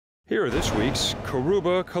Here are this week's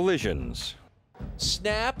Carubba collisions.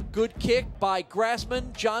 Snap, good kick by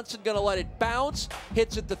Grassman. Johnson gonna let it bounce.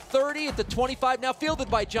 Hits at the 30, at the 25. Now fielded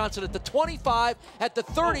by Johnson at the 25, at the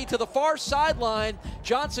 30 to the far sideline.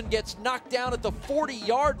 Johnson gets knocked down at the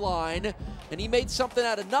 40-yard line, and he made something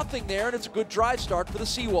out of nothing there, and it's a good drive start for the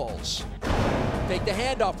Seawolves. Take the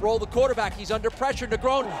handoff, roll the quarterback. He's under pressure.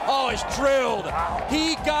 Negron, he's drilled.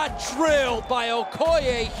 He got drilled by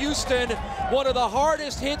Okoye Houston. One of the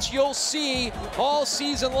hardest hits you'll see all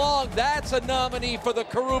season long. That's a nominee for the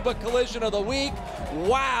Carubba Collision of the Week.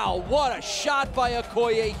 Wow, what a shot by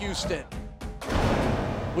Okoye Houston.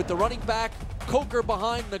 With the running back, Coker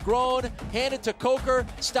behind Negron, handed to Coker,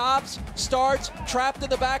 stops, starts, trapped in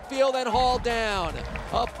the backfield, and hauled down.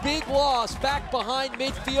 A big loss back behind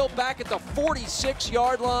midfield, back at the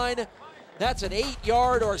 46-yard line. That's an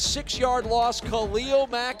 8-yard or 6-yard loss. Khalil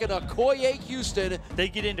Mack and Okoye Houston. They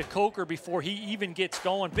get into Coker before he even gets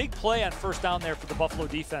going. Big play on first down there for the Buffalo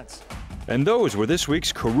defense. And those were this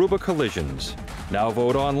week's Carubba collisions. Now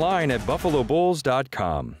vote online at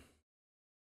buffalobulls.com.